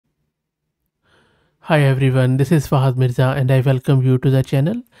Hi everyone, this is Fahad Mirza and I welcome you to the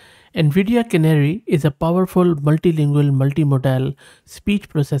channel. NVIDIA Canary is a powerful multilingual multimodal speech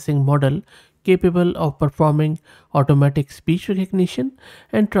processing model capable of performing automatic speech recognition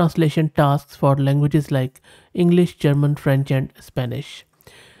and translation tasks for languages like English, German, French and Spanish.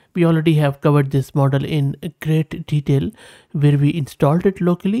 We already have covered this model in great detail where we installed it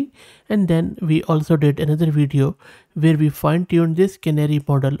locally, and then we also did another video where we fine-tuned this Canary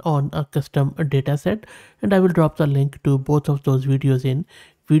model on a custom dataset, and I will drop the link to both of those videos in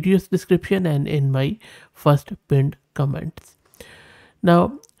video's description and in my first pinned comments.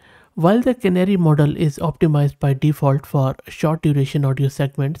 Now, while the Canary model is optimized by default for short duration audio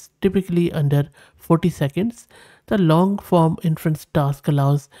segments, typically under 40 seconds, the long form inference task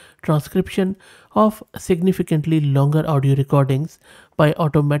allows transcription of significantly longer audio recordings by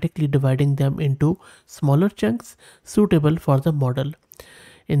automatically dividing them into smaller chunks suitable for the model.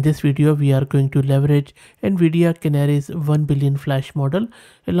 In this video, we are going to leverage NVIDIA Canary's 1 billion flash model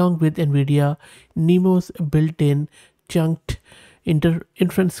along with NVIDIA NeMo's built-in chunked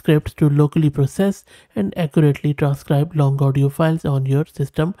inference scripts to locally process and accurately transcribe long audio files on your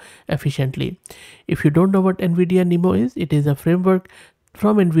system efficiently. If you don't know what NVIDIA NeMo is, it is a framework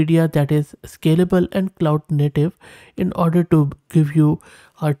from NVIDIA that is scalable and cloud native in order to give you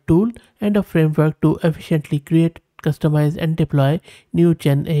a tool and a framework to efficiently create, customize and deploy new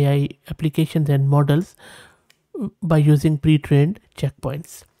Gen AI applications and models by using pre-trained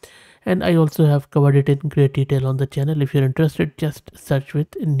checkpoints. And I also have covered it in great detail on the channel. If you're interested, just search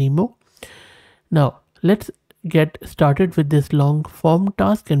with NeMo. Now let's get started with this long form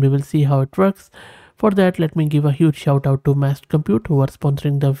task and we will see how it works. For that, let me give a huge shout out to Massed Compute who are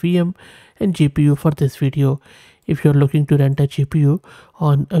sponsoring the VM and GPU for this video. If you're looking to rent a GPU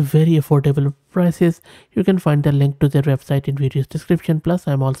on a very affordable prices, you can find the link to their website in video's description. Plus,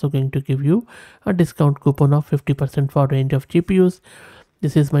 I'm also going to give you a discount coupon of 50% for a range of GPUs.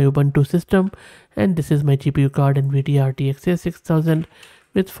 This is my Ubuntu system and this is my GPU card NVIDIA RTX 6000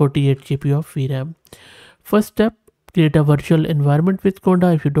 with 48 GB of VRAM. First step, create a virtual environment with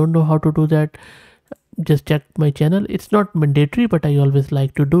Conda. If you don't know how to do that, just check my channel. It's not mandatory, but I always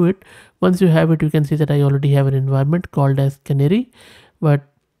like to do it. Once you have it, you can see that I already have an environment called as Canary, but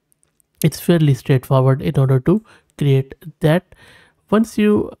it's fairly straightforward in order to create that. Once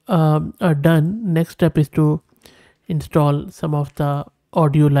you are done, next step is to install some of the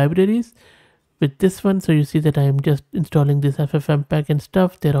audio libraries with this one. So you see that I am just installing this FFmpeg and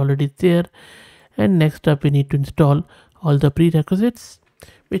stuff. They're already there. And next up we need to install all the prerequisites,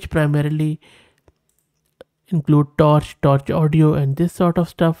 which primarily include torch audio and this sort of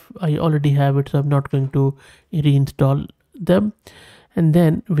stuff. I already have it, so I'm not going to reinstall them. And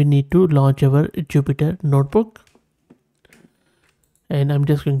then we need to launch our Jupyter notebook, and I'm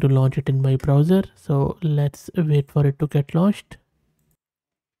just going to launch it in my browser. So let's wait for it to get launched.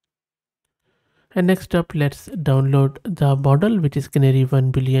 And next up, let's download the model, which is Canary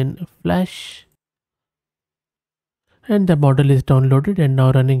 1 billion flash. And the model is downloaded and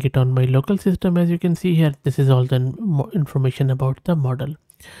now running it on my local system. As you can see here, this is all the information about the model.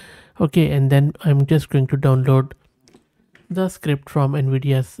 Okay, and then I'm just going to download the script from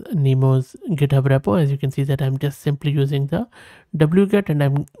NVIDIA's NeMo's GitHub repo. As you can see that I'm just simply using the wget and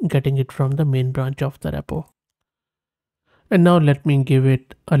I'm getting it from the main branch of the repo. And now let me give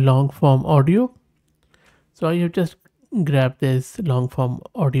it a long form audio. So I have just grabbed this long form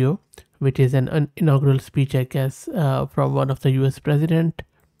audio, which is an inaugural speech, I guess, from one of the US president.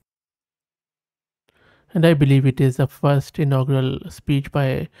 And I believe it is the first inaugural speech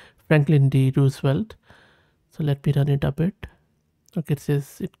by Franklin D. Roosevelt. So let me run it a bit. Okay, it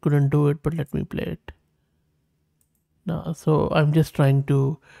says it couldn't do it, but let me play it. Now, so I'm just trying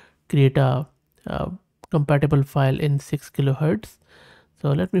to create a compatible file in 6 kilohertz. So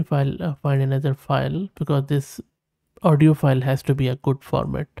let me find another file, because this audio file has to be a good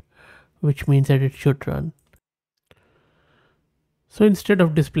format, which means that it should run. So instead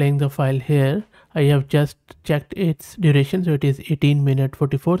of displaying the file here, I have just checked its duration. So it is 18 minutes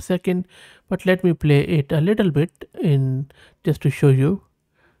 44 seconds, but let me play it a little bit in just to show you.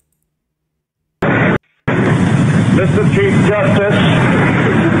 Mr. Chief Justice,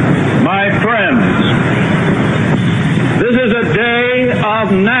 my friends, this is a day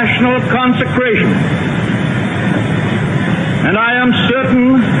of national consecration, and I am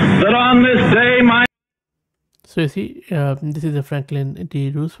certain that on this day So you see, this is a Franklin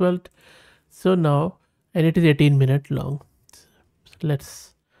D. Roosevelt. So now, and it is 18 minutes long. So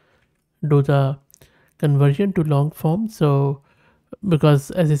let's do the conversion to long form. So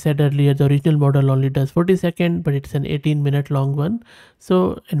because as I said earlier, the original model only does 40 seconds, but it's an 18-minute long one.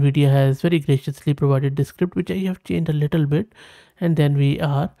 So NVIDIA has very graciously provided the script, which I have changed a little bit, and then we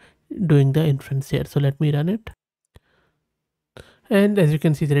are doing the inference here. So let me run it. And as you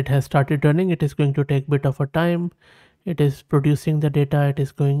can see that it has started running. It is going to take a bit of a time. It is producing the data. It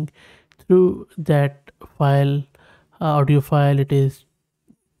is going through that file, audio file. It is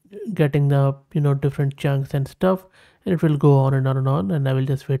getting the different chunks and stuff, and it will go on and on and on, and I will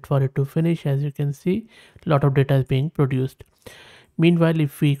just wait for it to finish. As you can see, a lot of data is being produced. Meanwhile,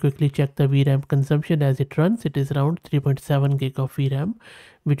 if we quickly check the VRAM consumption as it runs, it is around 3.7 gig of VRAM,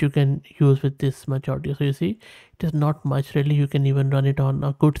 which you can use with this much audio. So you see, it is not much really. You can even run it on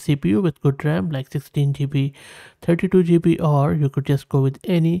a good CPU with good RAM like 16 GB, 32 GB, or you could just go with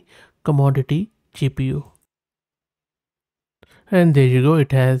any commodity GPU. And there you go,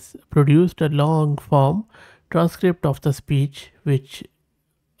 it has produced a long form transcript of the speech which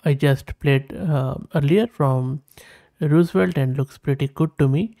I just played earlier from Roosevelt, and looks pretty good to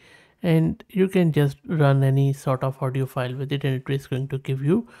me. And you can just run any sort of audio file with it, and it is going to give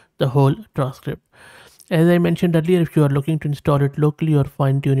you the whole transcript. As I mentioned earlier, if you are looking to install it locally or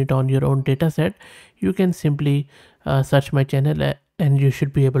fine tune it on your own dataset, you can simply search my channel and you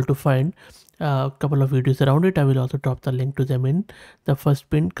should be able to find a couple of videos around it. I will also drop the link to them in the first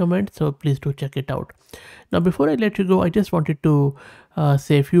pinned comment, so please do check it out. Now before I let you go, I just wanted to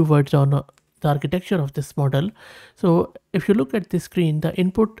say a few words on the architecture of this model. So if you look at the screen, the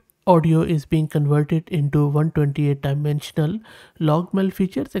input audio is being converted into 128 dimensional log-mel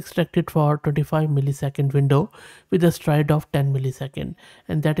features extracted for 25 millisecond window with a stride of 10 millisecond,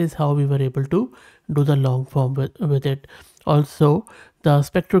 and that is how we were able to do the long form with it. Also, the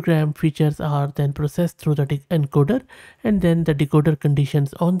spectrogram features are then processed through the encoder, and then the decoder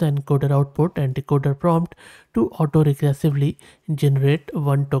conditions on the encoder output and decoder prompt to auto-regressively generate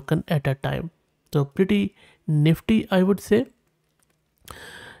one token at a time. So pretty nifty, I would say.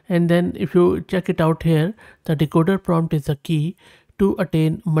 And then if you check it out here, the decoder prompt is a key to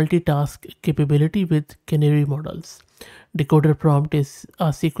attain multitask capability with Canary models. Decoder prompt is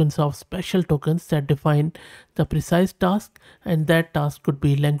a sequence of special tokens that define the precise task, and that task could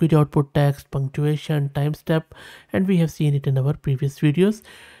be language output text, punctuation, time step, and we have seen it in our previous videos,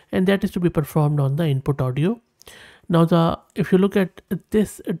 and that is to be performed on the input audio. Now if you look at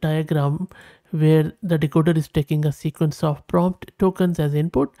this diagram where the decoder is taking a sequence of prompt tokens as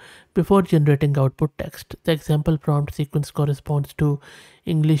input before generating output text. The example prompt sequence corresponds to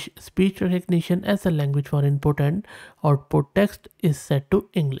English speech recognition as a language for input, and output text is set to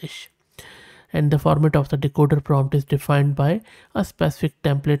English. And the format of the decoder prompt is defined by a specific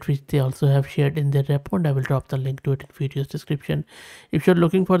template which they also have shared in their repo, and I will drop the link to it in video's description. If you're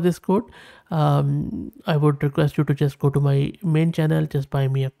looking for this code, I would request you to just go to my main channel, just buy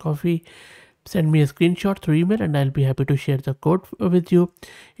me a coffee, send me a screenshot through email, and I'll be happy to share the code with you.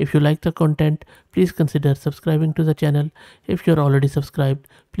 If you like the content, please consider subscribing to the channel. If you're already subscribed,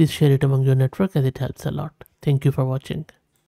 please share it among your network as it helps a lot. Thank you for watching.